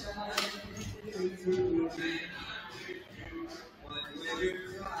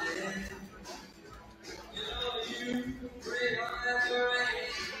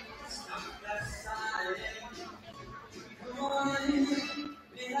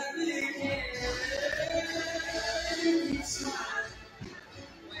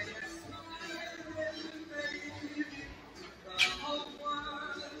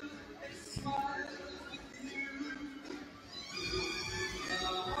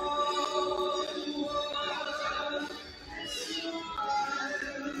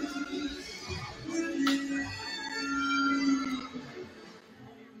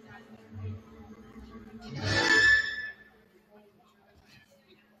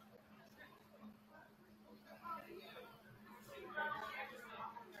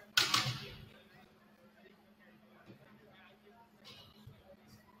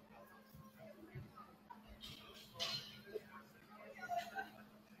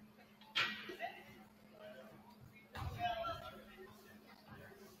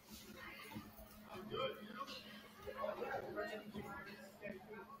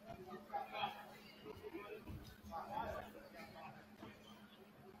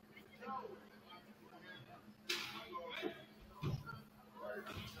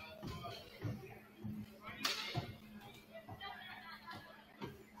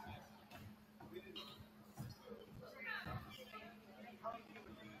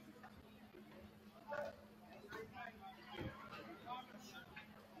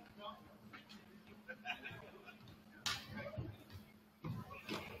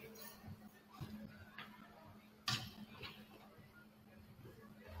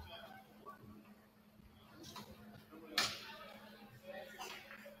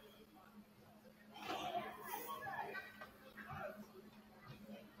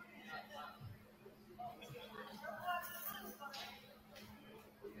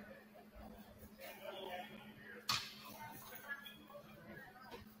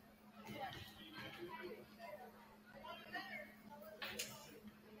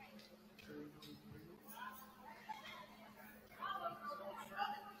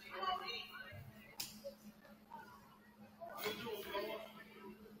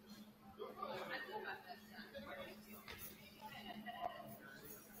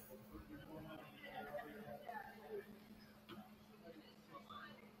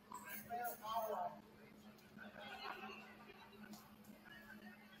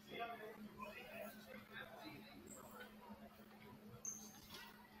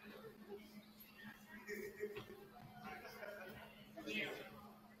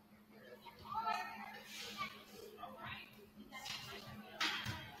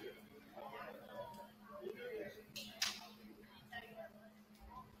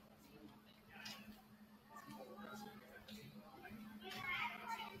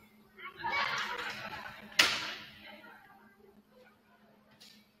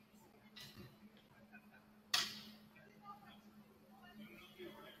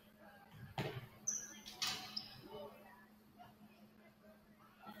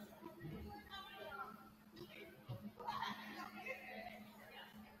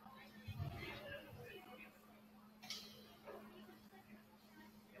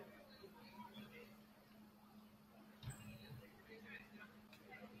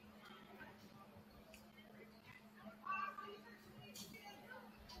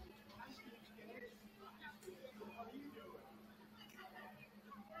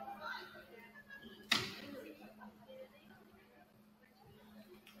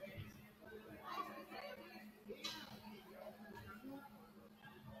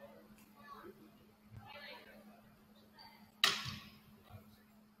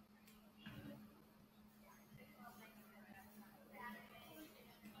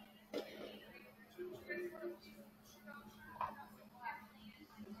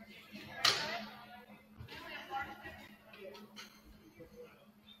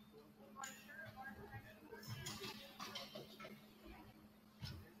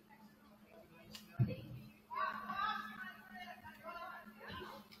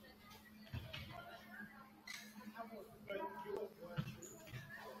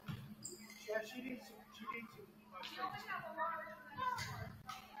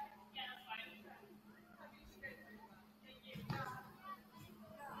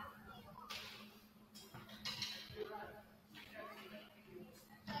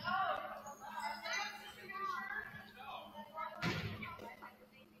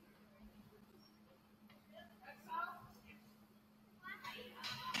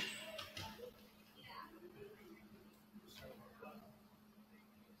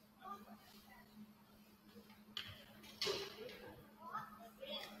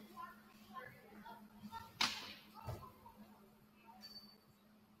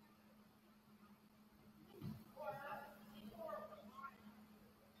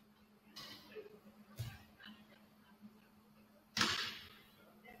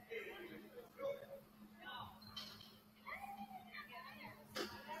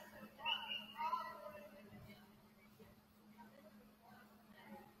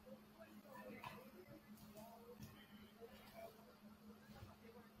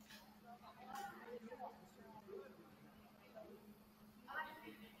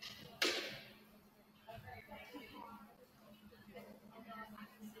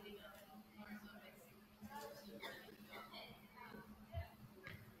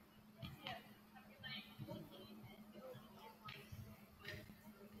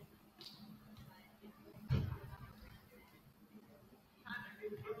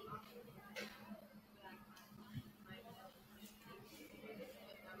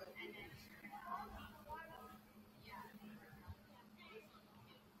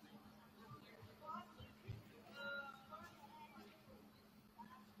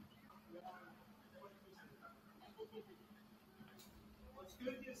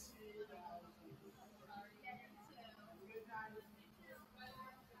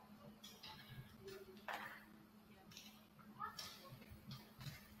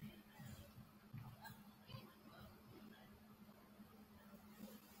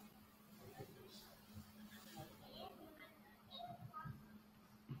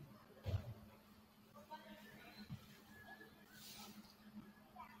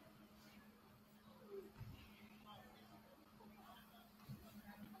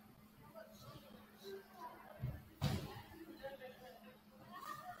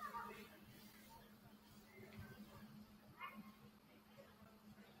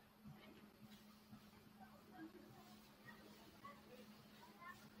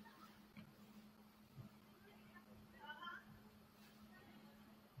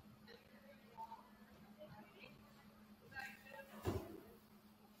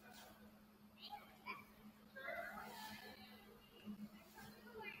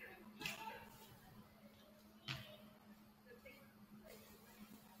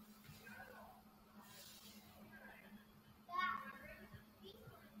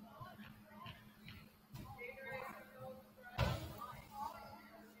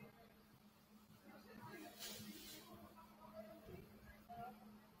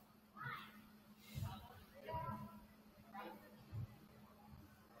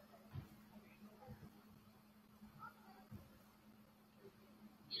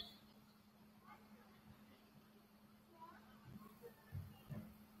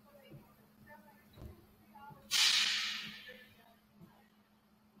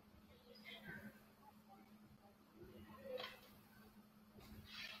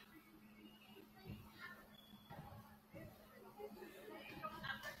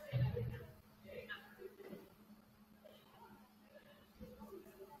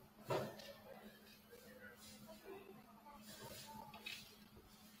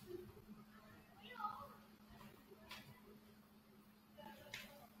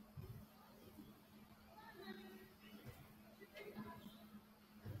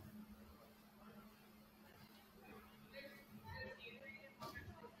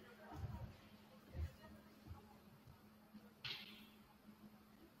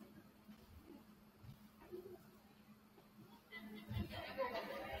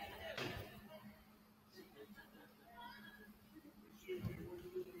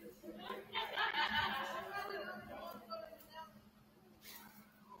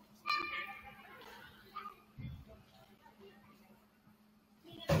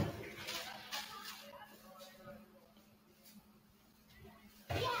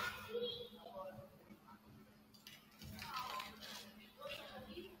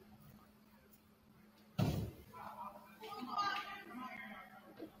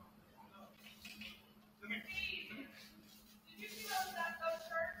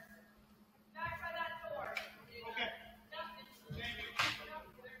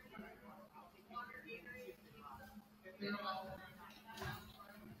You're welcome.